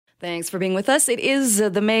Thanks for being with us. It is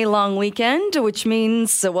the May long weekend, which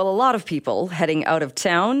means, a lot of people heading out of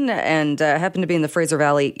town and happened to be in the Fraser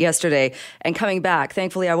Valley yesterday and coming back.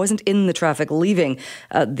 Thankfully, I wasn't in the traffic leaving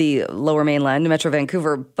the Lower Mainland, Metro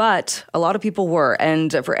Vancouver, but a lot of people were.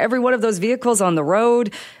 And for every one of those vehicles on the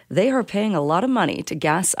road, they are paying a lot of money to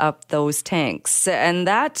gas up those tanks. And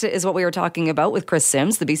that is what we were talking about with Chris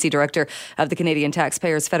Sims, the BC Director of the Canadian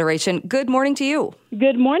Taxpayers Federation. Good morning to you.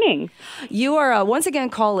 Good morning. You are once again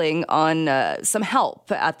calling on some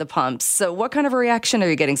help at the pumps. So what kind of a reaction are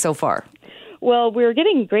you getting so far? Well, we're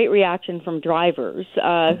getting great reaction from drivers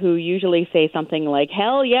who usually say something like,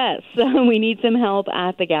 hell yes, we need some help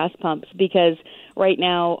at the gas pumps, because right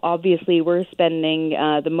now, obviously, we're spending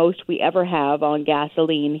the most we ever have on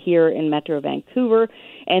gasoline here in Metro Vancouver.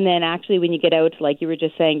 And then actually, when you get out, like you were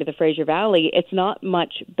just saying, to the Fraser Valley, it's not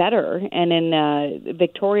much better. And in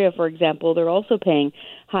Victoria, for example, they're also paying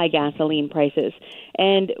high gasoline prices.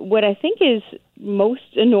 And what I think is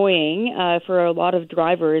most annoying for a lot of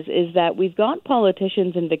drivers is that we've got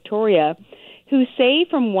politicians in Victoria who say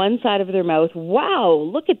from one side of their mouth, wow,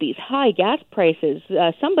 look at these high gas prices,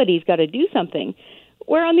 somebody's got to do something.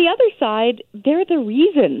 Where on the other side, they're the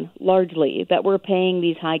reason, largely, that we're paying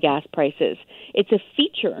these high gas prices. It's a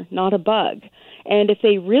feature, not a bug. And if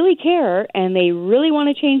they really care and they really want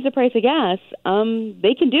to change the price of gas,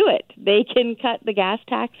 they can do it. They can cut the gas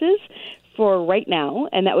taxes for right now,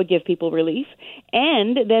 and that would give people relief.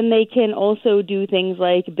 And then they can also do things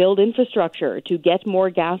like build infrastructure to get more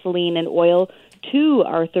gasoline and oil to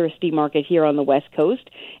our thirsty market here on the West Coast.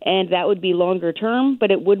 And that would be longer term, but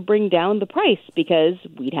it would bring down the price because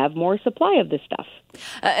we'd have more supply of this stuff.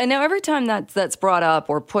 And now every time that's brought up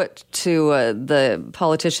or put to the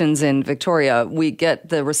politicians in Victoria, we get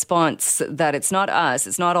the response that it's not us,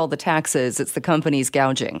 it's not all the taxes, it's the companies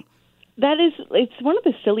gouging. It's one of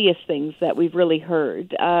the silliest things that we've really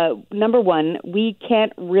heard. Number one, we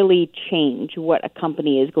can't really change what a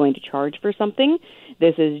company is going to charge for something.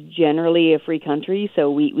 This is generally a free country,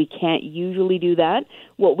 so we can't usually do that.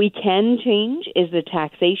 What we can change is the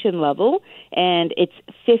taxation level, and it's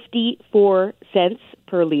 54 cents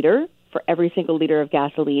per liter for every single liter of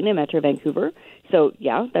gasoline in Metro Vancouver. So,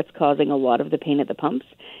 yeah, that's causing a lot of the pain at the pumps.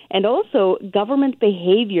 And also, government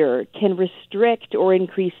behavior can restrict or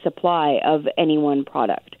increase supply of any one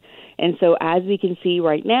product. And so, as we can see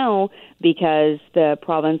right now, because the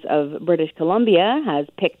province of British Columbia has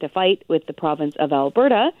picked a fight with the province of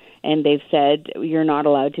Alberta, and they've said you're not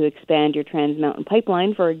allowed to expand your Trans Mountain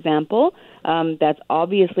Pipeline, for example, that's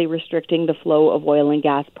obviously restricting the flow of oil and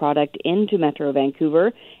gas product into Metro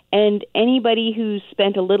Vancouver. And anybody who's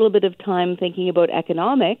spent a little bit of time thinking about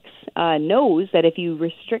economics knows that if you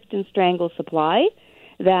restrict and strangle supply,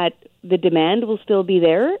 that the demand will still be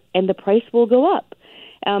there and the price will go up.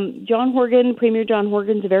 Premier John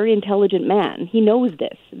Horgan's a very intelligent man. He knows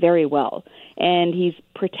this very well. And he's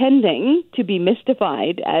pretending to be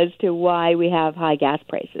mystified as to why we have high gas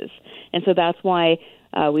prices. And so that's why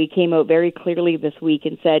we came out very clearly this week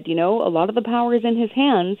and said, a lot of the power is in his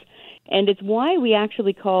hands. And it's why we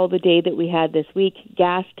actually call the day that we had this week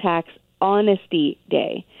Gas Tax Honesty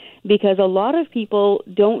Day, because a lot of people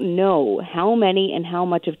don't know how many and how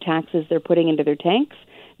much of taxes they're putting into their tanks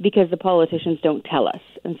because the politicians don't tell us.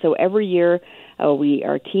 And so every year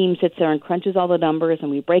our team sits there and crunches all the numbers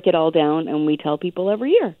and we break it all down and we tell people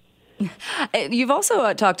every year. You've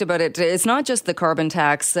also talked about it. It's not just the carbon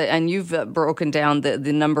tax, and you've broken down the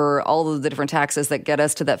number, all of the different taxes that get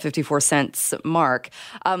us to that 54 cents mark.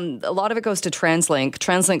 A lot of it goes to TransLink.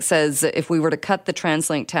 TransLink says if we were to cut the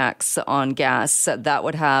TransLink tax on gas, that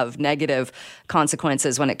would have negative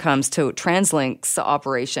consequences when it comes to TransLink's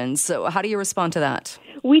operations. So how do you respond to that?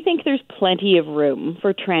 We think there's plenty of room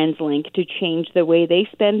for TransLink to change the way they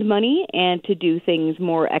spend money and to do things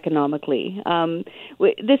more economically.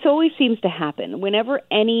 This always seems to happen. Whenever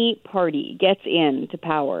any party gets into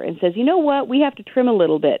power and says, you know what, we have to trim a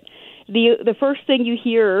little bit, the first thing you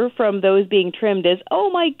hear from those being trimmed is,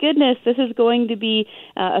 oh my goodness, this is going to be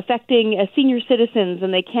affecting senior citizens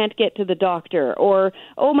and they can't get to the doctor. Or,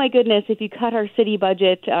 oh my goodness, if you cut our city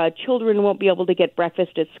budget, children won't be able to get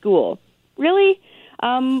breakfast at school. Really?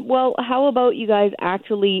 Well, how about you guys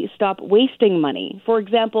actually stop wasting money? For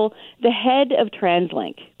example, the head of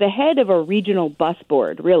TransLink, the head of a regional bus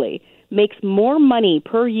board, really, makes more money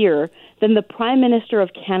per year than the Prime Minister of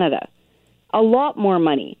Canada. A lot more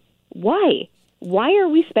money. Why? Why are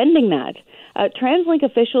we spending that? TransLink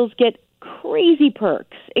officials get crazy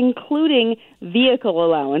perks, including vehicle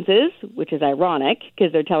allowances, which is ironic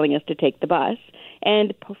because they're telling us to take the bus,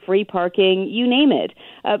 and free parking, you name it.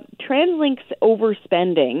 TransLink's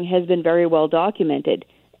overspending has been very well documented.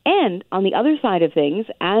 And on the other side of things,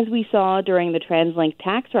 as we saw during the TransLink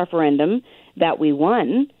tax referendum that we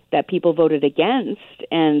won, that people voted against,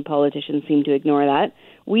 and politicians seem to ignore that,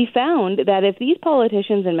 we found that if these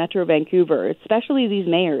politicians in Metro Vancouver, especially these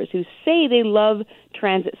mayors who say they love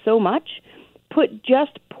transit so much, put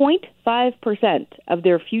just 0.5% of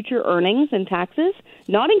their future earnings in taxes,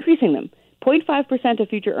 not increasing them, 0.5% of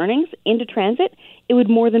future earnings into transit, it would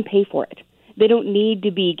more than pay for it. They don't need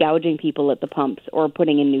to be gouging people at the pumps or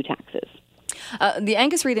putting in new taxes. The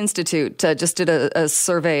Angus Reid Institute just did a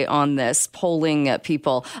survey on this, polling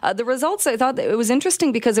people. The results, I thought it was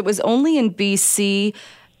interesting because it was only in BC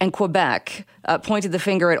and Quebec pointed the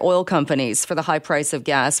finger at oil companies for the high price of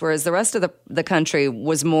gas, whereas the rest of the country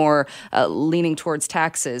was more leaning towards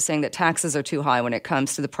taxes, saying that taxes are too high when it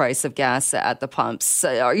comes to the price of gas at the pumps.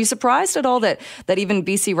 Are you surprised at all that even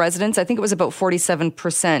BC residents, I think it was about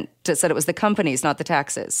 47%, said it was the companies, not the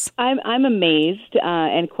taxes? I'm amazed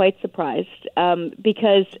and quite surprised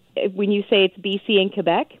because when you say it's BC and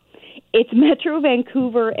Quebec, it's Metro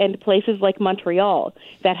Vancouver and places like Montreal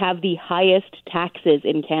that have the highest taxes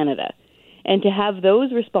in Canada. And to have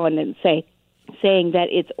those respondents saying that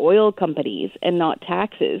it's oil companies and not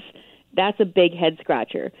taxes, that's a big head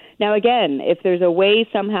scratcher. Now, again, if there's a way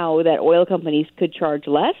somehow that oil companies could charge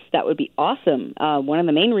less, that would be awesome. One of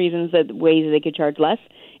the main reasons that ways they could charge less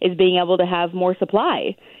is being able to have more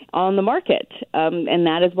supply on the market. And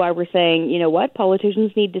that is why we're saying, you know what,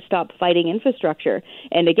 politicians need to stop fighting infrastructure.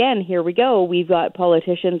 And again, here we go. We've got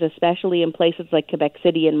politicians, especially in places like Quebec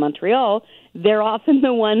City and Montreal, they're often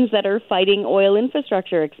the ones that are fighting oil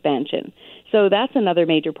infrastructure expansion. So that's another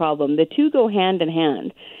major problem. The two go hand in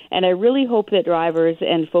hand. And I really hope that drivers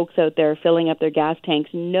and folks out there filling up their gas tanks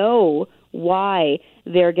know why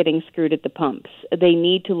they're getting screwed at the pumps. They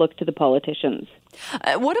need to look to the politicians.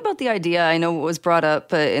 What about the idea, I know it was brought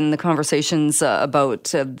up in the conversations about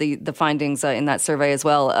the findings in that survey as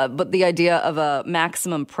well, but the idea of a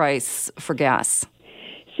maximum price for gas?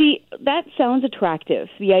 See, that sounds attractive,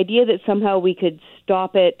 the idea that somehow we could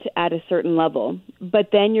stop it at a certain level, but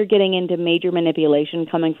then you're getting into major manipulation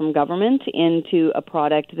coming from government into a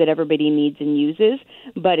product that everybody needs and uses,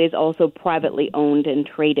 but is also privately owned and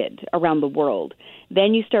traded around the world.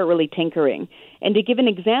 Then you start really tinkering. And to give an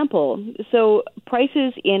example, so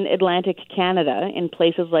prices in Atlantic Canada, in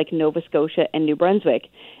places like Nova Scotia and New Brunswick,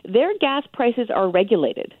 their gas prices are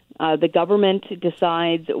regulated. The government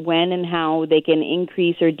decides when and how they can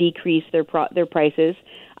increase or decrease their prices.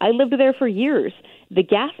 I lived there for years. The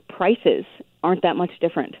gas prices aren't that much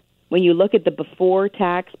different. When you look at the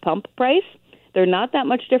before-tax pump price, they're not that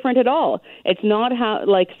much different at all. It's not how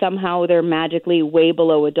somehow they're magically way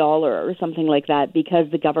below $1 or something like that because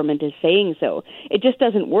the government is saying so. It just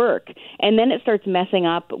doesn't work. And then it starts messing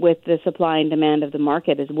up with the supply and demand of the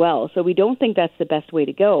market as well. So we don't think that's the best way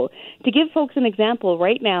to go. To give folks an example,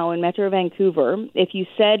 right now in Metro Vancouver, if you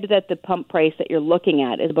said that the pump price that you're looking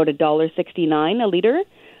at is about $1.69 a litre,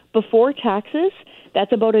 before taxes,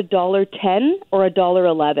 that's about $1.10 or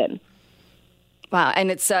 $1.11. Wow.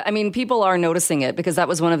 And it's, people are noticing it because that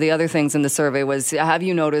was one of the other things in the survey was, have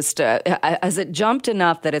you noticed, has it jumped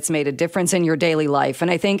enough that it's made a difference in your daily life?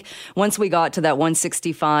 And I think once we got to that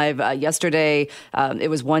 165 yesterday, it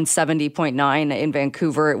was 170.9 in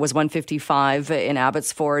Vancouver. It was 155 in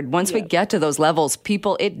Abbotsford. Once we get to those levels,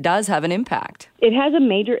 it does have an impact. It has a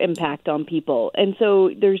major impact on people. And so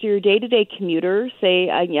there's your day-to-day commuter,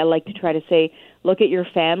 I like to try to say, look at your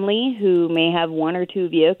family who may have one or two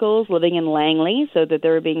vehicles living in Langley so that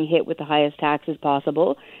they're being hit with the highest taxes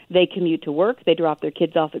possible. They commute to work. They drop their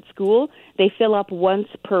kids off at school. They fill up once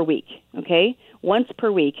per week, okay? Once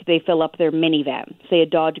per week, they fill up their minivan, say a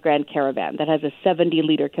Dodge Grand Caravan that has a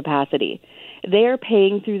 70-liter capacity. They're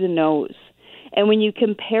paying through the nose. And when you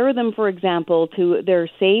compare them, for example, to their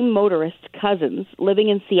same motorist cousins living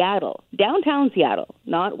in Seattle, downtown Seattle,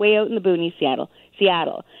 not way out in the boonies,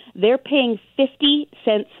 Seattle, they're paying 50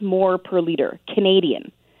 cents more per liter,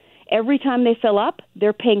 Canadian. Every time they fill up,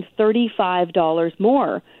 they're paying $35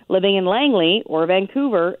 more living in Langley or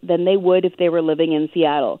Vancouver than they would if they were living in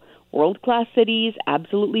Seattle. World-class cities,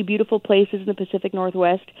 absolutely beautiful places in the Pacific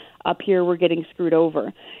Northwest. Up here, we're getting screwed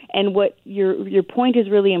over. And what your point is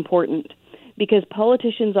really important because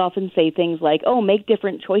politicians often say things like, make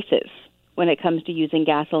different choices when it comes to using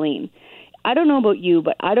gasoline. I don't know about you,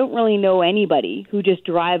 but I don't really know anybody who just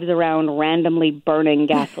drives around randomly burning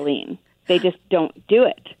gasoline. They just don't do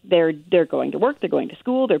it. They're going to work, they're going to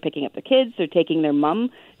school, they're picking up the kids, they're taking their mom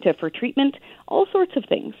for treatment, all sorts of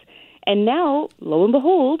things. And now, lo and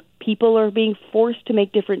behold, people are being forced to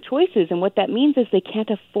make different choices, and what that means is they can't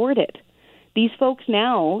afford it. these folks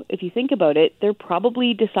now, if you think about it, they're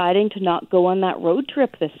probably deciding to not go on that road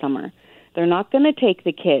trip this summer. They're not going to take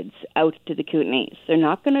the kids out to the Kootenays. They're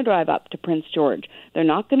not going to drive up to Prince George. They're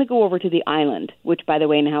not going to go over to the island, which, by the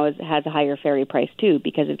way, now has a higher ferry price, too,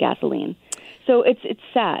 because of gasoline. So it's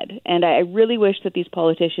sad, and I really wish that these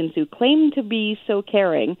politicians who claim to be so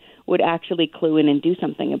caring would actually clue in and do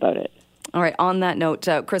something about it. All right, on that note,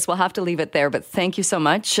 Chris, we'll have to leave it there, but thank you so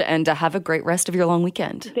much, and have a great rest of your long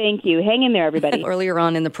weekend. Thank you. Hang in there, everybody. Earlier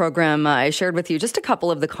on in the program, I shared with you just a couple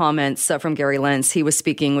of the comments from Gary Lentz. He was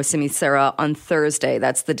speaking with Simi Sarah on Thursday.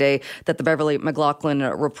 That's the day that the Beverly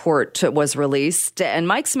McLachlin Report was released. And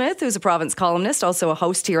Mike Smith, who's a province columnist, also a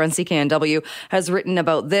host here on CKNW, has written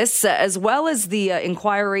about this, as well as the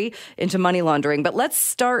inquiry into money laundering. But let's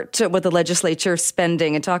start with the legislature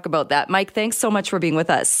spending and talk about that. Mike, thanks so much for being with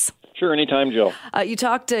us. Sure, anytime, Jill. You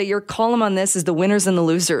talked, your column on this is the winners and the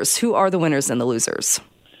losers. Who are the winners and the losers?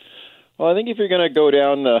 Well, I think if you're going to go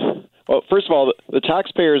down well, first of all, the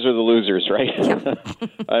taxpayers are the losers, right? Yeah.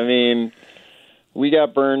 I mean, we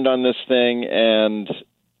got burned on this thing, and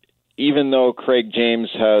even though Craig James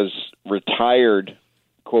has retired,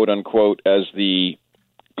 quote unquote, as the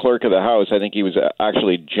clerk of the House, I think he was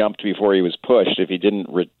actually jumped before he was pushed. If he didn't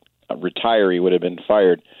retire, he would have been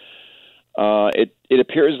fired. It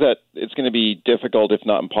appears that it's going to be difficult, if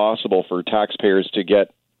not impossible, for taxpayers to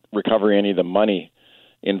recover any of the money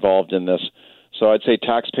involved in this. So I'd say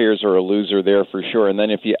taxpayers are a loser there for sure. And then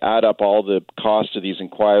if you add up all the cost of these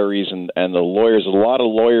inquiries and the lawyers, a lot of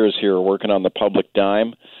lawyers here are working on the public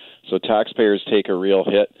dime, so taxpayers take a real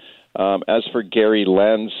hit. As for Gary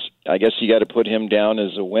Lentz, I guess you got to put him down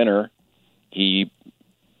as a winner. He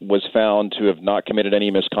was found to have not committed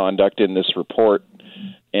any misconduct in this report,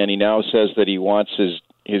 and he now says that he wants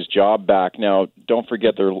his job back. Now, don't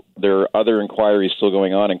forget there are other inquiries still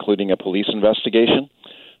going on, including a police investigation.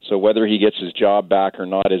 So whether he gets his job back or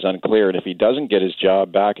not is unclear. And if he doesn't get his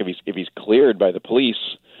job back, if he's cleared by the police,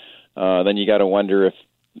 then you got to wonder if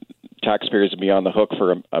taxpayers would be on the hook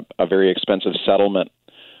for a very expensive settlement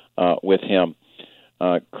with him.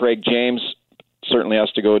 Craig James certainly has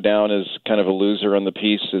to go down as kind of a loser on the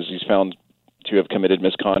piece, as he's found to have committed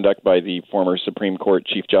misconduct by the former Supreme Court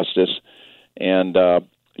Chief Justice, and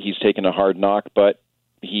he's taken a hard knock, but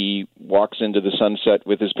he walks into the sunset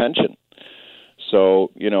with his pension.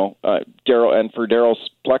 So, for Darryl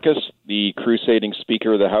Plecas, the crusading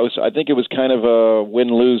Speaker of the House, I think it was kind of a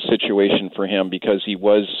win-lose situation for him, because he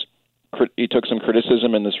took some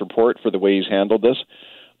criticism in this report for the way he's handled this,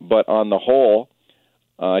 but on the whole,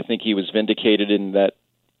 I think he was vindicated in that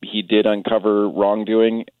he did uncover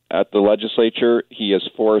wrongdoing at the legislature. He has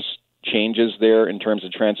forced changes there in terms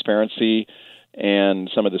of transparency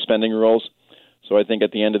and some of the spending rules. So I think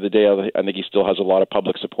at the end of the day, I think he still has a lot of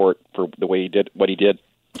public support for the way he did what he did.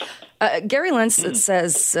 Gary Lentz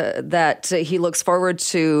says that he looks forward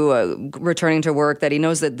to returning to work, that he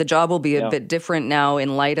knows that the job will be a bit different now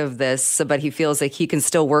in light of this, but he feels like he can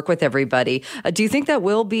still work with everybody. Do you think that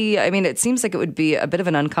will be, it seems like it would be a bit of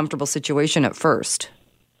an uncomfortable situation at first.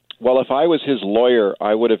 Well, if I was his lawyer,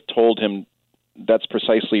 I would have told him that's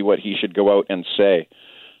precisely what he should go out and say.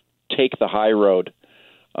 Take the high road.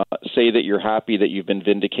 Say that you're happy that you've been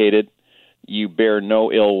vindicated, you bear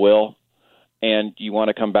no ill will, and you want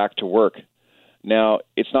to come back to work. Now,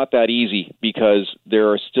 it's not that easy, because there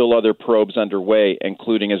are still other probes underway,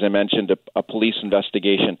 including, as I mentioned, a police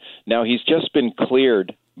investigation. Now, he's just been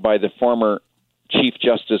cleared by the former Chief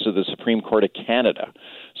Justice of the Supreme Court of Canada.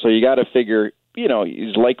 So you got to figure,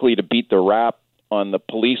 he's likely to beat the rap on the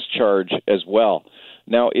police charge as well.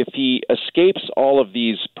 Now, if he escapes all of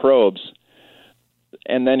these probes,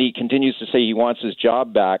 and then he continues to say he wants his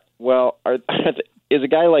job back, well, is a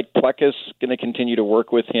guy like Plecas going to continue to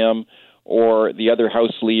work with him, or the other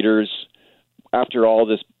House leaders, after all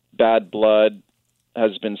this bad blood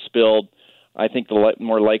has been spilled? I think the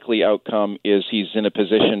more likely outcome is he's in a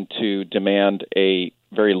position to demand a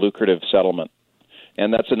very lucrative settlement.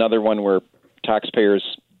 And that's another one where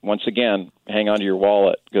taxpayers, once again, hang on to your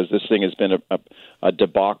wallet, because this thing has been a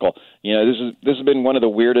debacle. This has been one of the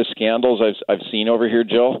weirdest scandals I've seen over here,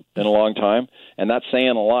 Jill, in a long time, and that's saying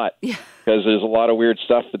a lot, because there's a lot of weird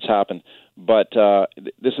stuff that's happened. But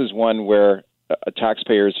this is one where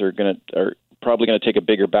taxpayers are probably going to take a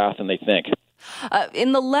bigger bath than they think.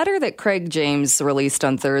 In the letter that Craig James released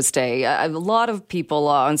on Thursday, a lot of people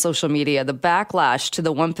on social media, the backlash to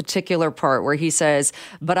the one particular part where he says,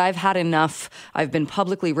 "But I've had enough. I've been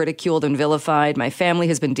publicly ridiculed and vilified. My family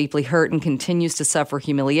has been deeply hurt and continues to suffer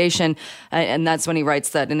humiliation." And that's when he writes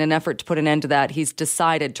that in an effort to put an end to that, he's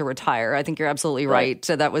decided to retire. I think you're absolutely right.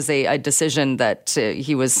 That was a decision that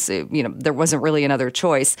he was, there wasn't really another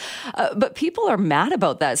choice. But people are mad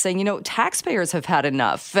about that, saying, taxpayers have had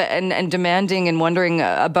enough and demanding and wondering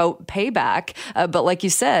about payback. But like you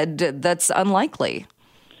said, that's unlikely.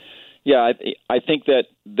 Yeah, I think that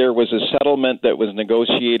there was a settlement that was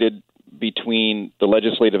negotiated between the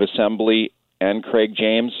Legislative Assembly and Craig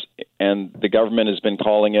James, and the government has been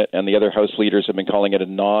calling it, and the other House leaders have been calling it a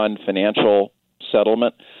non-financial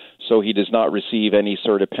settlement. So he does not receive any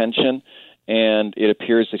sort of pension, and it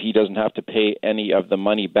appears that he doesn't have to pay any of the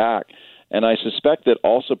money back. And I suspect that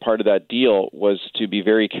also part of that deal was to be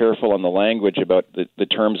very careful on the language about the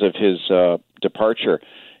terms of his departure.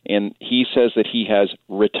 And he says that he has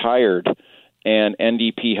retired, and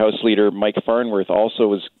NDP House Leader Mike Farnworth also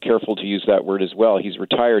was careful to use that word as well. He's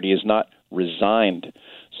retired. He has not resigned.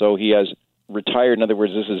 So he has retired. In other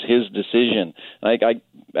words, this is his decision. I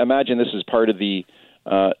imagine this is part of the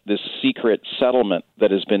this secret settlement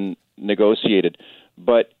that has been negotiated.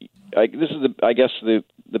 But this is,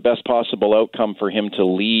 the best possible outcome for him to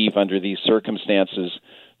leave under these circumstances,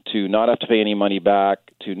 to not have to pay any money back,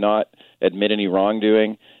 to not admit any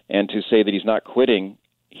wrongdoing, and to say that he's not quitting,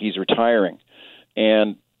 he's retiring.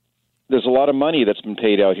 And there's a lot of money that's been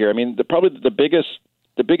paid out here. I mean, probably the biggest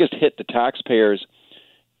hit to taxpayers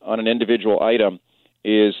on an individual item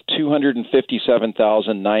is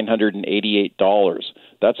 $257,988.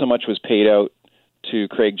 That's how much was paid out to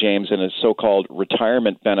Craig James in a so-called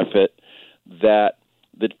retirement benefit that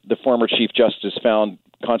the former Chief Justice found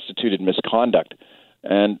constituted misconduct.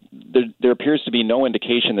 And there appears to be no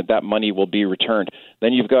indication that money will be returned.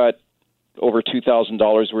 Then you've got over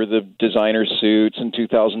 $2,000 worth of designer suits and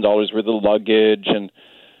 $2,000 worth of luggage and,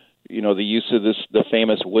 the use of the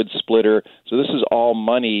famous wood splitter. So this is all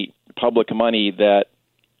money, public money that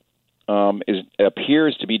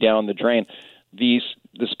appears to be down the drain. The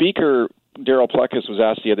Speaker, Darryl Pluckus, was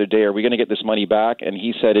asked the other day, are we going to get this money back? And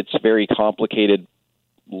he said it's very complicated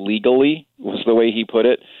legally, was the way he put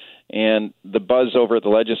it. And the buzz over at the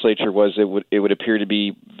legislature was it would appear to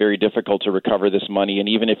be very difficult to recover this money. And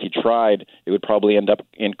even if you tried, it would probably end up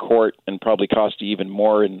in court and probably cost you even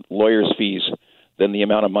more in lawyers' fees than the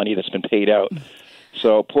amount of money that's been paid out.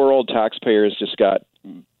 So poor old taxpayers just got,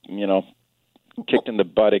 kicked in the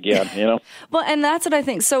butt again, Well, and that's what I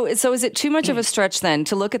think. So is it too much of a stretch then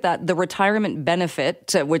to look at that, the retirement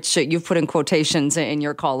benefit, which you've put in quotations in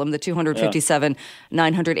your column, the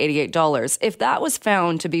 $257,988. If that was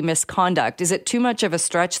found to be misconduct, is it too much of a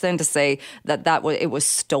stretch then to say that it was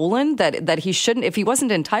stolen, that he shouldn't, if he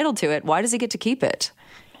wasn't entitled to it, why does he get to keep it?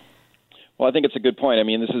 Well, I think it's a good point. I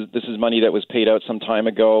mean, this is money that was paid out some time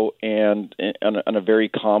ago, and on a very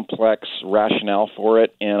complex rationale for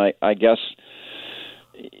it. And I guess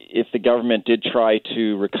if the government did try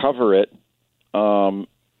to recover it,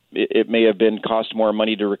 it may have cost more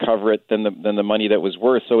money to recover it than the money that was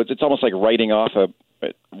worth. So it's almost like writing off a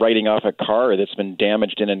car that's been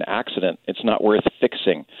damaged in an accident. It's not worth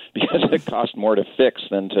fixing because it cost more to fix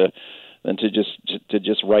than to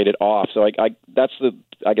just write it off. So that's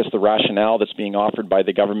the rationale that's being offered by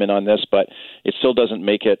the government on this, but it still doesn't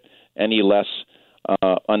make it any less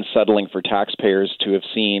unsettling for taxpayers to have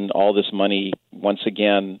seen all this money once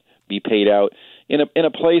again be paid out in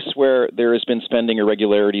a place where there has been spending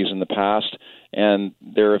irregularities in the past, and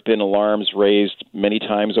there have been alarms raised many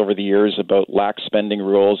times over the years about lax spending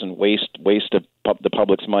rules and waste of the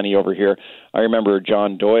public's money over here. I remember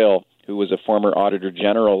John Doyle, who was a former Auditor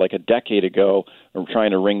General like a decade ago,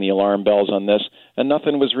 trying to ring the alarm bells on this, and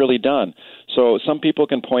nothing was really done. So some people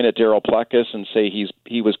can point at Darryl Pluckus and say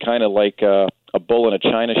he was kind of like a bull in a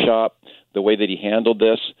china shop, the way that he handled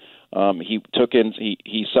this. He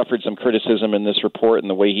suffered some criticism in this report and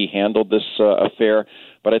the way he handled this affair.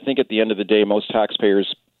 But I think at the end of the day, most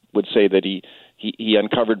taxpayers would say that he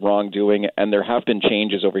uncovered wrongdoing, and there have been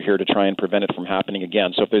changes over here to try and prevent it from happening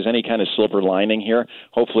again. So if there's any kind of silver lining here,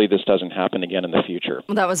 hopefully this doesn't happen again in the future.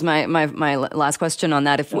 Well, that was my last question on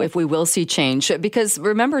that, if we will see change. Because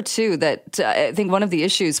remember, too, that I think one of the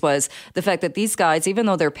issues was the fact that these guys, even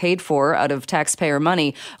though they're paid for out of taxpayer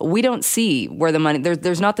money, we don't see where the money,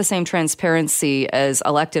 there's not the same transparency as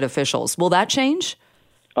elected officials. Will that change?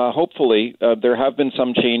 Hopefully. There have been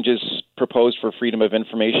some changes proposed for freedom of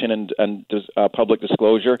information and public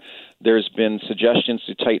disclosure. There's been suggestions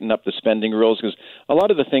to tighten up the spending rules, because a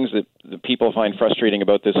lot of the things that the people find frustrating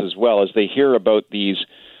about this as well is they hear about these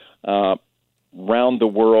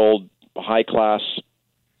round-the-world, high-class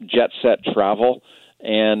jet-set travel,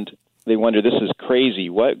 and they wonder, this is crazy.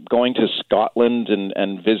 What, going to Scotland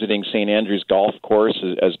and visiting St. Andrew's Golf Course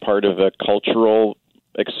as part of a cultural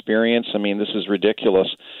experience? I mean, this is ridiculous.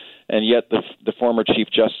 And yet the former Chief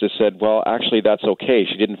Justice said, well, actually, that's okay.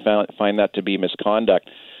 She didn't find that to be misconduct.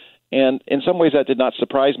 And in some ways that did not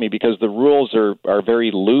surprise me, because the rules are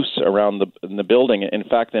very loose around the building. In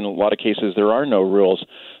fact, in a lot of cases, there are no rules.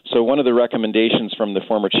 So one of the recommendations from the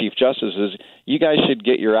former Chief Justice is you guys should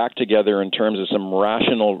get your act together in terms of some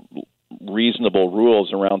rational, reasonable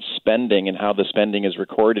rules around spending and how the spending is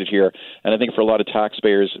recorded here. And I think for a lot of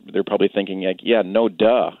taxpayers, they're probably thinking, like, yeah, no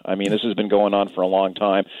duh. I mean, this has been going on for a long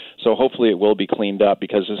time. So hopefully it will be cleaned up,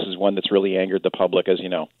 because this is one that's really angered the public, as you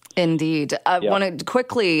know. Indeed. I want to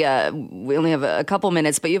quickly, we only have a couple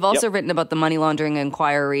minutes, but you've also written about the money laundering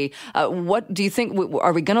inquiry. What do you think,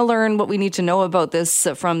 are we going to learn what we need to know about this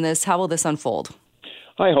from this? How will this unfold?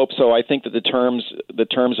 I hope so. I think that the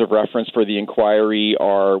terms of reference for the inquiry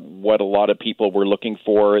are what a lot of people were looking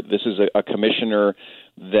for. This is a commissioner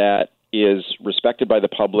that is respected by the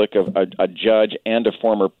public, a judge and a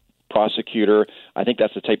former prosecutor. I think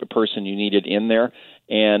that's the type of person you needed in there,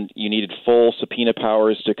 and you needed full subpoena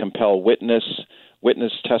powers to compel witness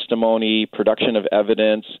testimony, production of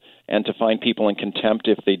evidence, and to find people in contempt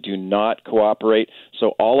if they do not cooperate.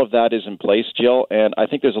 So all of that is in place, Jill, and I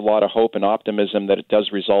think there's a lot of hope and optimism that it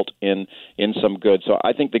does result in some good. So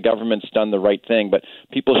I think the government's done the right thing, but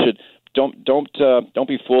people should don't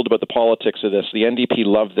be fooled about the politics of this. The NDP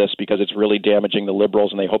love this because it's really damaging the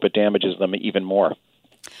Liberals, and they hope it damages them even more.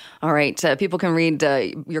 All right. People can read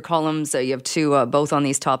your columns. You have two, both on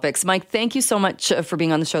these topics. Mike, thank you so much for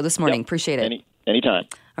being on the show this morning. Appreciate it. Anytime.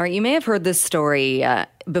 All right. You may have heard this story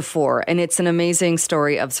before, and it's an amazing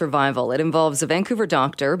story of survival. It involves a Vancouver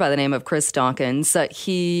doctor by the name of Chris Dawkins.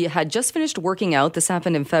 He had just finished working out. This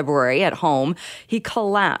happened in February at home. He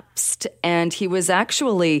collapsed, and he was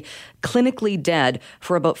actually clinically dead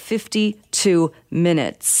for about 52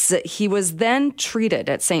 minutes. He was then treated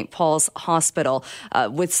at St. Paul's Hospital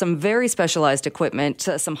with some very specialized equipment,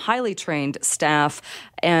 some highly trained staff,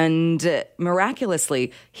 and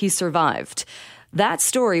miraculously, he survived. That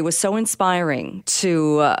story was so inspiring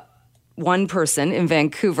to one person in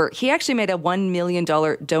Vancouver. He actually made a $1 million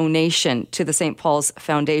donation to the St. Paul's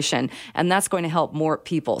Foundation, and that's going to help more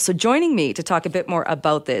people. So joining me to talk a bit more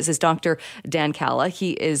about this is Dr. Dan Calla.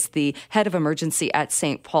 He is the head of emergency at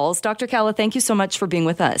St. Paul's. Dr. Calla, thank you so much for being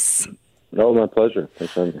with us. No, my pleasure.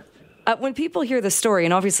 Thanks, Andrew. When people hear the story,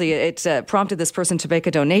 and obviously it prompted this person to make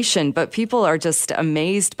a donation, but people are just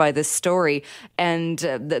amazed by this story and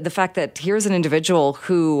the fact that here's an individual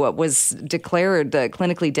who was declared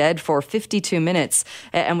clinically dead for 52 minutes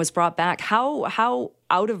and was brought back. How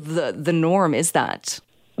out of the norm is that?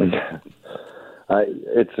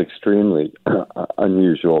 It's extremely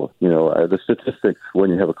unusual. You know, the statistics when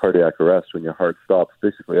you have a cardiac arrest, when your heart stops,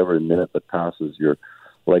 basically every minute that passes, your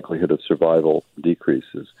likelihood of survival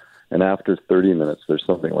decreases. And after 30 minutes, there's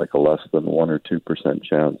something like a less than 1 or 2%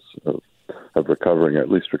 chance of recovering, or at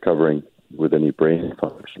least recovering with any brain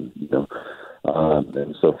function. You know,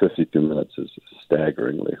 and so 52 minutes is a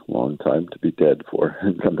staggeringly long time to be dead for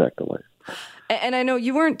and come back to life. And I know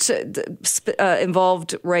you weren't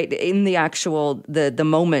involved right in the actual the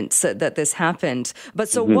moments that this happened, but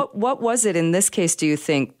so what was it in this case? Do you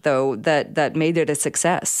think though that made it a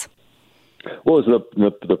success? Well, it was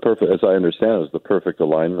the perfect, as I understand, it was the perfect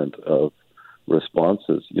alignment of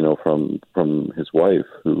responses, you know, from his wife,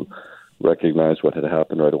 who recognized what had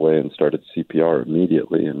happened right away and started CPR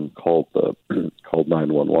immediately and called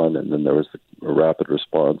 911, and then there was a rapid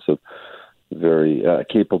response of very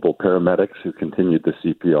capable paramedics who continued the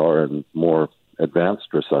CPR and more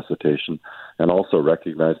advanced resuscitation, and also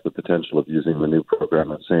recognized the potential of using the new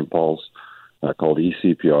program at St. Paul's called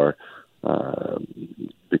eCPR.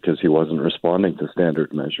 Because he wasn't responding to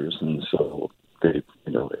standard measures, and so it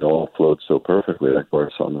all flowed so perfectly. Of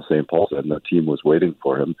course, on the St. Paul's end, the team was waiting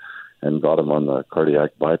for him and got him on the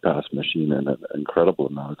cardiac bypass machine in an incredible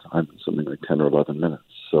amount of time, something like 10 or 11 minutes.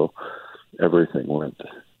 So everything went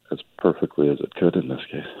as perfectly as it could in this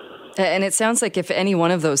case. And it sounds like if any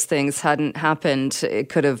one of those things hadn't happened,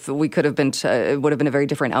 it would have been a very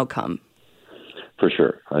different outcome. For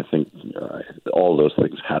sure, I think all those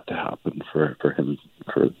things had to happen for him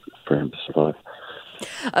to survive.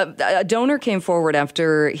 A donor came forward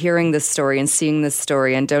after hearing this story and seeing this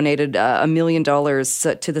story and donated $1 million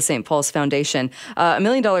to the St. Paul's Foundation. $1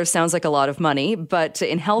 million sounds like a lot of money, but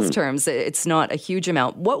in health terms, it's not a huge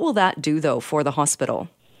amount. What will that do, though, for the hospital?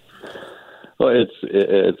 Well,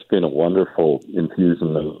 it's been a wonderful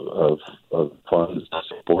infusion of funds to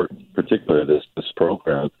support, particularly this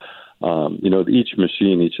program. Each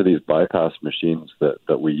machine, each of these bypass machines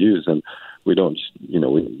that we use, and we don't,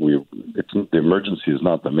 it's the emergency is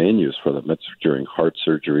not the main use for them. It's during heart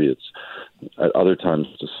surgery. It's at other times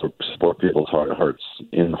to support people's hearts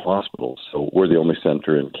in hospitals. So we're the only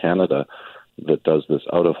center in Canada that does this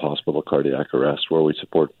out of hospital cardiac arrest, where we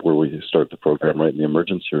start the program right in the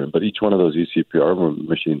emergency room. But each one of those eCPR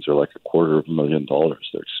machines are like $250,000.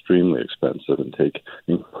 They're extremely expensive and take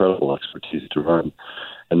incredible expertise to run.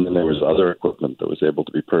 And then there was other equipment that was able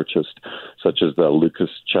to be purchased, such as the Lucas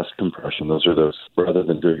chest compression. Those, rather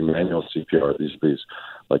than doing manual CPR, these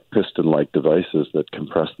like piston-like devices that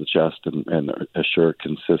compress the chest and assure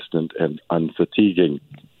consistent and unfatiguing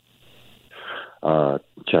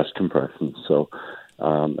chest compression. So,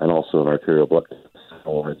 and also an arterial blood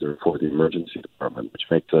analyzer for the emergency department, which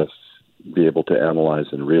makes us be able to analyze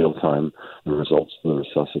in real time the results of the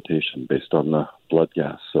resuscitation based on the blood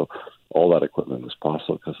gas. So all that equipment was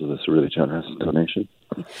possible because of this really generous donation.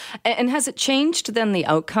 And has it changed then the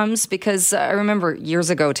outcomes? Because I remember years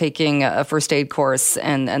ago taking a first aid course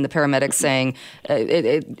and the paramedics saying,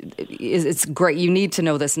 it's great, you need to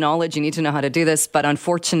know this knowledge, you need to know how to do this, but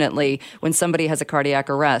unfortunately, when somebody has a cardiac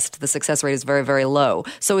arrest, the success rate is very, very low.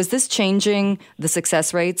 So is this changing the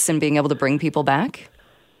success rates and being able to bring people back?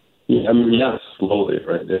 Yeah, yes, slowly,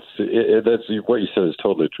 right? That's what you said is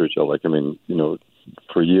totally true, Jill.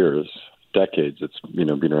 For years, decades, it's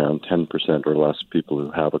been around 10% or less people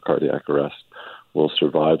who have a cardiac arrest will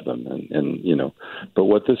survive them, But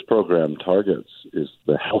what this program targets is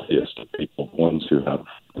the healthiest of people, ones who have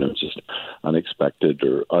just unexpected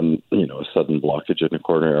or a sudden blockage in a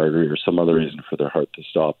coronary artery or some other reason for their heart to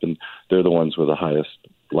stop, and they're the ones with the highest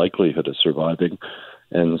likelihood of surviving,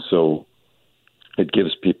 and so it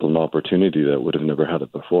gives people an opportunity that would have never had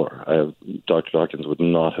it before. Dr. Dawkins would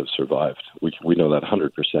not have survived. We know that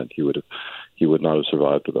 100%. He would not have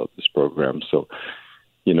survived without this program. So,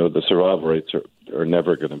 the survival rates are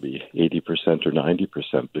never going to be 80% or 90%.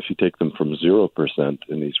 But if you take them from 0%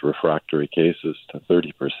 in these refractory cases to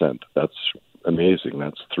 30%, that's amazing.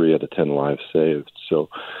 That's 3 out of 10 lives saved. So,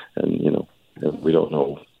 and we don't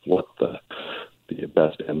know what the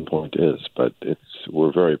best endpoint is, but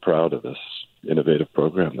we're very proud of this innovative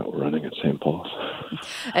program that we're running at St. Paul's.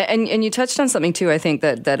 And you touched on something too, I think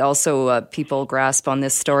that also people grasp on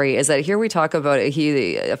this story, is that here we talk about a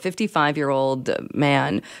 55-year-old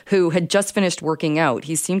man who had just finished working out.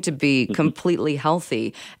 He seemed to be completely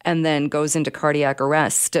healthy and then goes into cardiac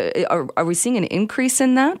arrest. Are we seeing an increase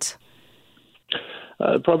in that?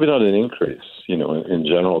 Probably not an increase. In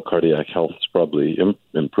general, cardiac health has probably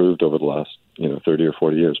improved over the last 30 or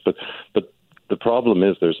 40 years. But the problem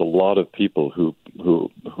is there's a lot of people who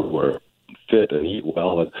are fit and eat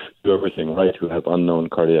well and do everything right who have unknown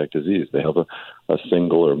cardiac disease. They have a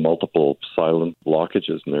single or multiple silent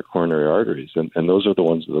blockages in their coronary arteries, and those are the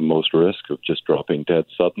ones with the most risk of just dropping dead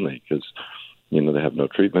suddenly because they have no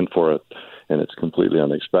treatment for it and it's completely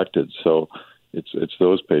unexpected. So it's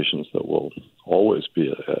those patients that will always be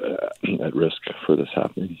at risk for this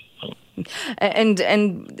happening. And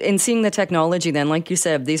in seeing the technology, then, like you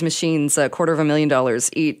said, these machines, $250,000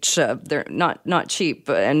 each, they're not cheap,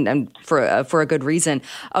 and for a good reason.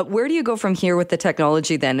 Where do you go from here with the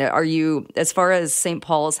technology? Then, are you, as far as St.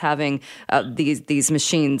 Paul's having these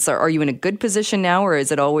machines, are you in a good position now, or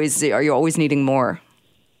are you always needing more?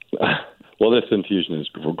 Well, this infusion is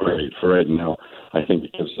great for right now. I think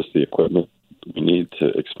it gives us the equipment we need to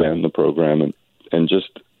expand the program and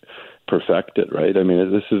just perfect it, right?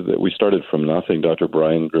 We started from nothing. Dr.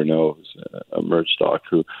 Brian Gurneau, who's a merge doc,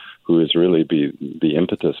 who is really the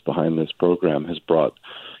impetus behind this program, has brought,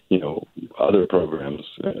 other programs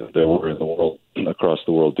that were in the world, across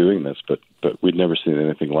the world doing this, but we'd never seen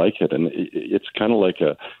anything like it. And it's kind of like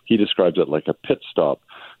he describes it like a pit stop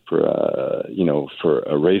for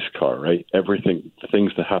a race car, right?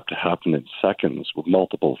 Things that have to happen in seconds with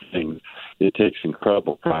multiple things. It takes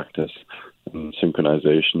incredible practice and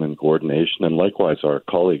synchronization and coordination. And likewise, our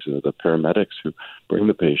colleagues, the paramedics who bring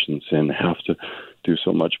the patients in, have to do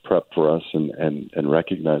so much prep for us and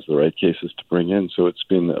recognize the right cases to bring in. So it's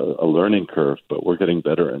been a learning curve, but we're getting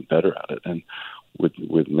better and better at it. And with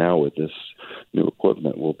this new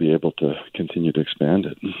equipment, we'll be able to continue to expand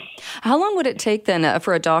it. How long would it take then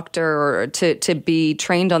for a doctor to be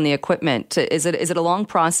trained on the equipment? Is it a long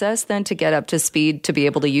process then to get up to speed to be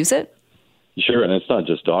able to use it? Sure, and it's not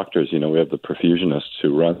just doctors. We have the perfusionists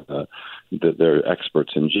who run they're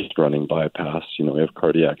experts in just running bypass. We have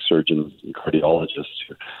cardiac surgeons and cardiologists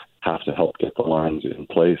who have to help get the lines in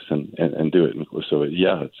place and do it. And so,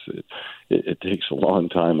 it takes a long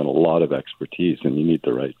time and a lot of expertise, and you need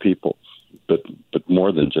the right people. But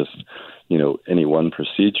more than just, any one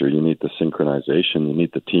procedure, you need the synchronization, you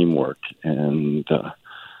need the teamwork, and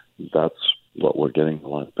that's what we're getting a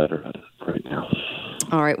lot better at right now.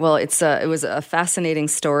 All right. Well, it was a fascinating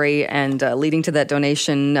story, and leading to that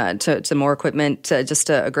donation to more equipment, just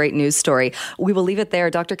a great news story. We will leave it there.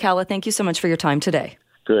 Dr. Calla, thank you so much for your time today.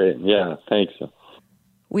 Great. Yeah, thanks.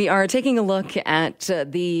 We are taking a look at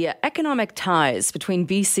the economic ties between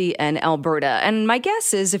BC and Alberta. And my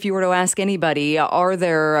guess is, if you were to ask anybody, are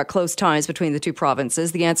there close ties between the two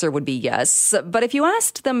provinces? The answer would be yes. But if you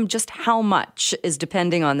asked them just how much is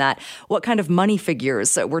depending on that, what kind of money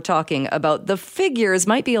figures we're talking about, the figures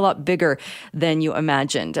might be a lot bigger than you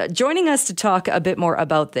imagined. Joining us to talk a bit more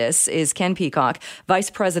about this is Ken Peacock, Vice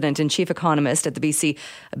President and Chief Economist at the BC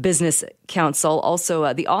Business Council,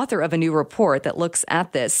 also the author of a new report that looks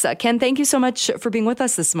at this. Ken, thank you so much for being with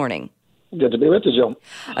us this morning. Good to be with you, Jill.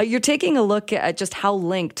 You're taking a look at just how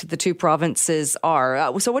linked the two provinces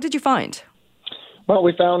are. So what did you find? Well,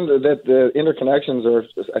 we found that the interconnections are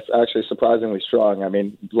actually surprisingly strong. I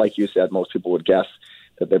mean, like you said, most people would guess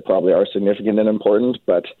that they probably are significant and important.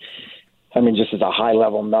 But, I mean, just as a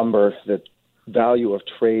high-level number, the value of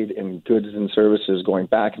trade in goods and services going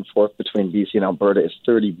back and forth between BC and Alberta is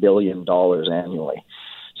 $30 billion annually.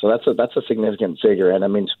 So that's a significant figure. And I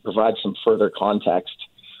mean, to provide some further context,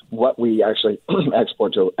 what we actually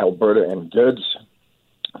export to Alberta in goods,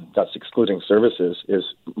 that's excluding services, is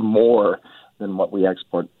more than what we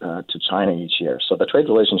export to China each year. So the trade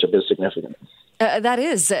relationship is significant. That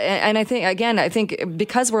is. And I think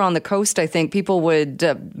because we're on the coast, I think people would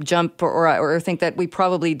jump or think that we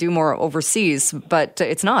probably do more overseas, but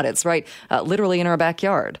it's not. It's right literally in our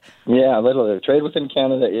backyard. Yeah, literally. Trade within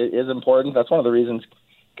Canada is important. That's one of the reasons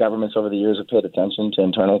governments over the years have paid attention to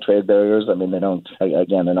internal trade barriers. I mean, they're not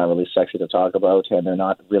really sexy to talk about, and they're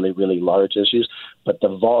not really, really large issues. But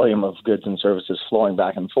the volume of goods and services flowing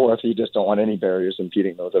back and forth, you just don't want any barriers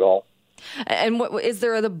impeding those at all. And is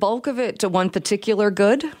there the bulk of it to one particular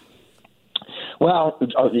good? Well,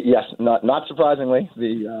 yes, not surprisingly,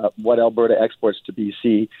 what Alberta exports to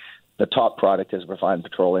BC, the top product is refined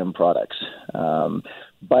petroleum products.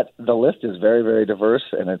 But the list is very, very diverse,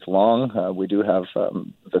 and it's long. We do have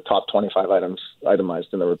the top 25 items itemized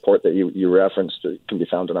in the report that you referenced. It can be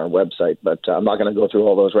found on our website, but I'm not going to go through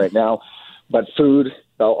all those right now. But food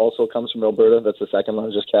also comes from Alberta. That's the second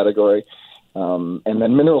largest category. And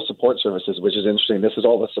then mineral support services, which is interesting. This is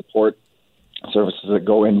all the support services that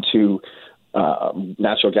go into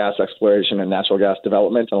natural gas exploration and natural gas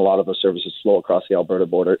development, and a lot of those services flow across the Alberta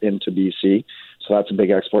border into BC. So that's a big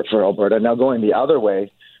export for Alberta. Now, going the other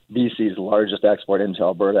way, BC's largest export into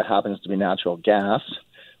Alberta happens to be natural gas,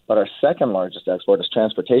 but our second largest export is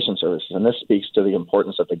transportation services, and this speaks to the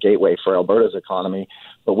importance of the gateway for Alberta's economy,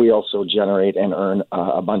 but we also generate and earn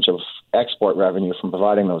a bunch of export revenue from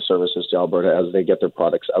providing those services to Alberta as they get their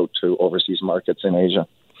products out to overseas markets in Asia.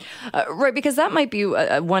 Right, because that might be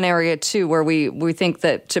one area, too, where we think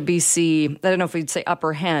that to BC, I don't know if we'd say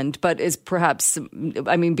upper hand, but is perhaps,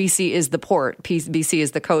 I mean, BC is the port, BC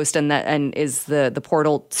is the coast, and is the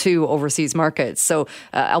portal to overseas markets. So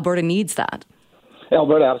Alberta needs that.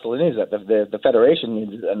 Alberta absolutely needs that. The Federation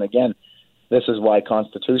needs it. And again, this is why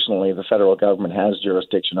constitutionally the federal government has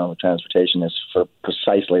jurisdiction over transportation, is for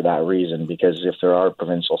precisely that reason, because if there are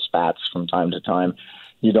provincial spats from time to time,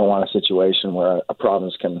 you don't want a situation where a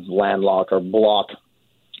province can landlock or block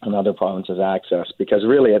another province's access, because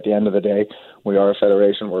really at the end of the day, we are a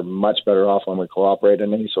federation. We're much better off when we cooperate,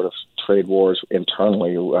 and any sort of trade wars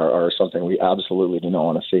internally are something we absolutely do not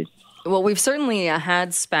want to see. Well, we've certainly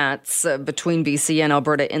had spats between BC and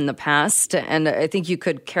Alberta in the past, and I think you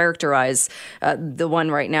could characterize the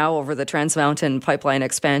one right now over the Trans Mountain pipeline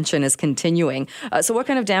expansion as continuing. So what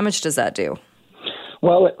kind of damage does that do?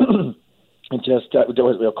 Well, it just,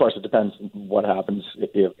 of course, it depends what happens,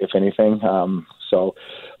 if anything.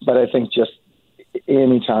 But I think just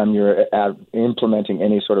anytime you're implementing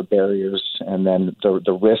any sort of barriers, and then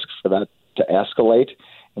the risk for that to escalate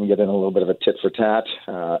and get in a little bit of a tit for tat,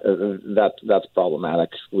 that's problematic.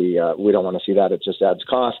 We don't want to see that. It just adds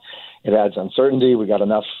cost. It adds uncertainty. We got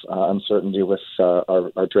enough uncertainty with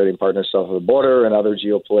our trading partners south of the border and other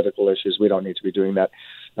geopolitical issues. We don't need to be doing that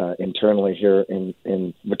internally here in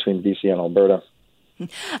between BC and Alberta.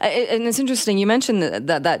 And it's interesting, you mentioned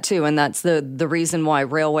that too, and that's the reason why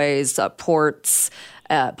railways, ports,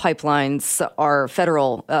 pipelines are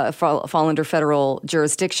federal, fall under federal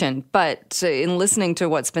jurisdiction. But in listening to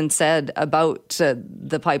what's been said about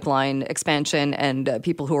the pipeline expansion and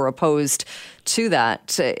people who are opposed to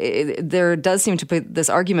that, there does seem to be this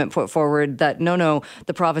argument put forward that no,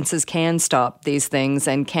 the provinces can stop these things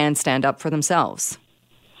and can stand up for themselves.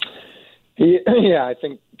 Yeah, I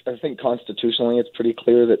think constitutionally it's pretty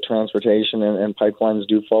clear that transportation and pipelines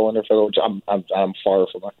do fall under federal. I'm far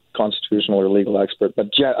from a constitutional or legal expert, but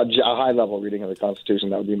a high-level reading of the Constitution,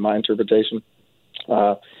 that would be my interpretation.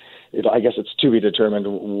 I guess it's to be determined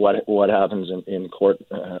what happens in court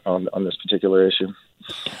on this particular issue.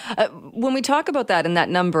 When we talk about that and that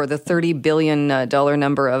number, the $30 billion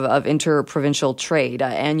number of interprovincial trade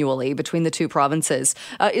annually between the two provinces,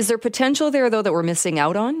 is there potential there, though, that we're missing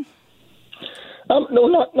out on? No,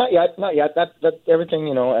 not yet. That everything,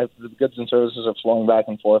 as the goods and services are flowing back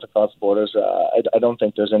and forth across borders, I don't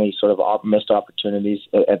think there's any sort of missed opportunities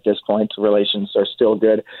at this point. Relations are still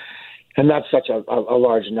good, and that's such a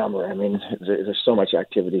large number. I mean, there's so much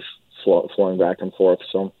activity flowing back and forth.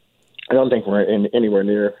 So I don't think we're anywhere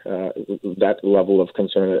near that level of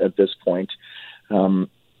concern at this point.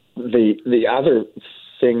 The other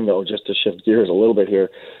thing, though, just to shift gears a little bit here,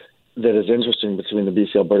 that is interesting between the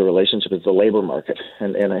BC-Alberta relationship is the labor market.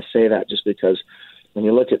 And I say that just because when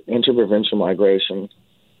you look at interprovincial migration,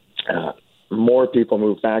 more people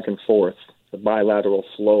move back and forth. The bilateral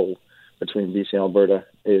flow between BC and Alberta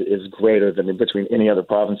is greater than between any other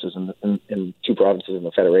provinces in two provinces in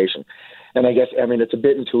the Federation. And I guess, it's a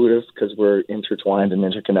bit intuitive because we're intertwined and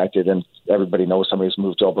interconnected, and everybody knows somebody's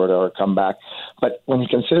moved to Alberta or come back. But when you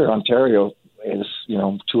consider Ontario is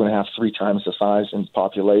 2.5, 3 times the size in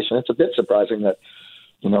population, it's a bit surprising that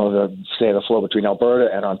the flow between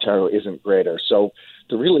Alberta and Ontario isn't greater. So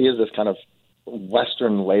there really is this kind of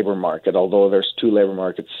Western labor market, although there's two labor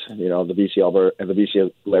markets, the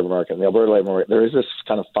BC labor market and the Alberta labor market. There is this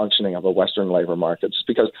kind of functioning of a Western labor market just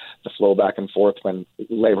because the flow back and forth when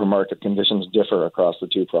labor market conditions differ across the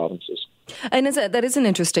two provinces. And that is an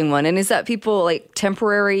interesting one. And is that people like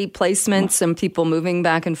temporary placements and people moving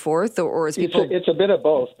back and forth, or is people? It's a bit of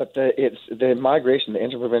both, but it's the migration, the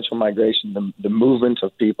interprovincial migration, the movement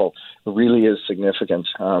of people really is significant.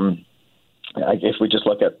 If we just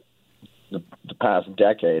look at the past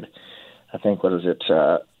decade, I think,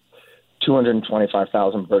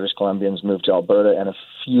 225,000 British Columbians moved to Alberta, and a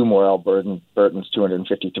few more Albertans,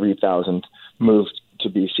 253,000, moved to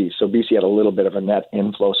BC. So BC had a little bit of a net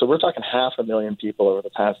inflow. So we're talking 500,000 people over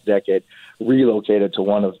the past decade relocated to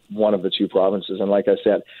one of the two provinces. And like I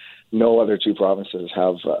said, no other two provinces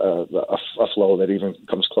have a flow that even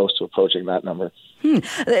comes close to approaching that number.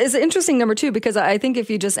 It's an interesting number, too, because I think if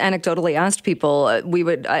you just anecdotally asked people, we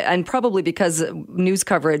would, and probably because news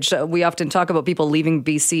coverage, we often talk about people leaving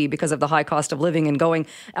BC because of the high cost of living and going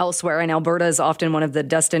elsewhere, and Alberta is often one of the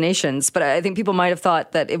destinations. But I think people might have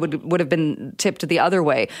thought that it would have been tipped the other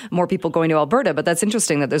way, more people going to Alberta. But that's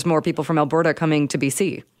interesting that there's more people from Alberta coming to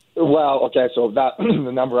BC. Well, okay, so that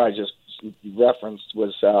the number I just referenced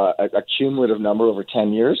was a cumulative number over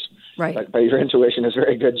 10 years. Right. But your intuition is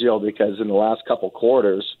very good, Jill, because in the last couple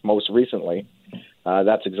quarters, most recently,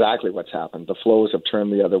 that's exactly what's happened. The flows have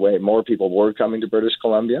turned the other way. More people were coming to British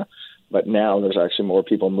Columbia, but now there's actually more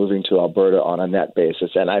people moving to Alberta on a net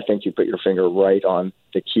basis. And I think you put your finger right on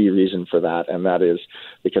the key reason for that, and that is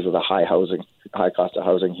because of the high cost of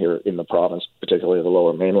housing here in the province, particularly the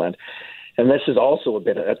Lower Mainland. And this is also a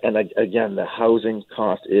bit, and again, the housing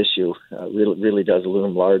cost issue really does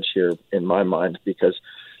loom large here in my mind, because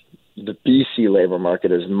the BC labor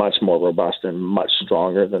market is much more robust and much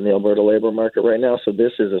stronger than the Alberta labor market right now. So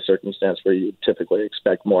this is a circumstance where you typically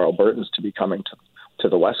expect more Albertans to be coming to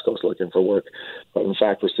the West Coast looking for work. But in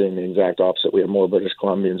fact, we're seeing the exact opposite. We have more British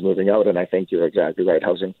Columbians moving out, and I think you're exactly right.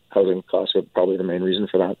 Housing costs are probably the main reason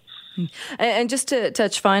for that. And just to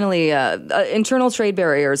touch finally, internal trade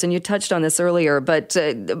barriers, and you touched on this earlier, but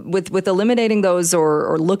with eliminating those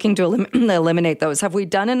or looking to eliminate those, have we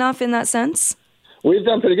done enough in that sense? We've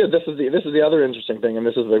done pretty good. This is the other interesting thing, and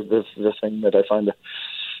this is the thing that I find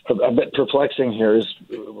a bit perplexing here is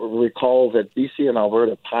recall that BC and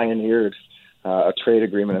Alberta pioneered a trade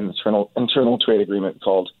agreement, an internal trade agreement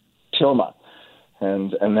called TILMA,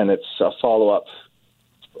 and then it's a follow-up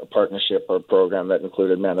partnership or program that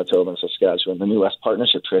included Manitoba and Saskatchewan, the New West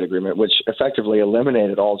Partnership Trade Agreement, which effectively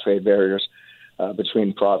eliminated all trade barriers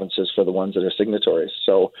between provinces for the ones that are signatories.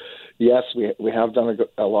 So, yes, we have done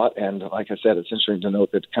a lot, and like I said, it's interesting to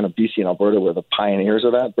note that kind of BC and Alberta were the pioneers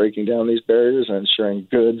of that, breaking down these barriers and ensuring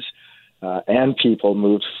goods and people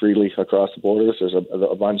moved freely across the borders. There's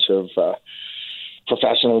a bunch of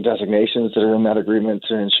professional designations that are in that agreement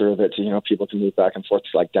to ensure that people can move back and forth,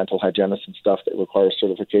 like dental hygienists and stuff that require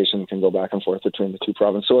certification can go back and forth between the two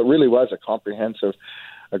provinces. So it really was a comprehensive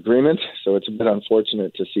agreement. So it's a bit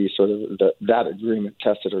unfortunate to see sort of that agreement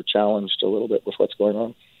tested or challenged a little bit with what's going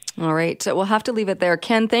on. All right. We'll have to leave it there.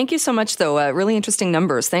 Ken, thank you so much, though. Really interesting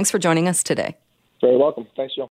numbers. Thanks for joining us today. Very welcome. Thanks, Joe.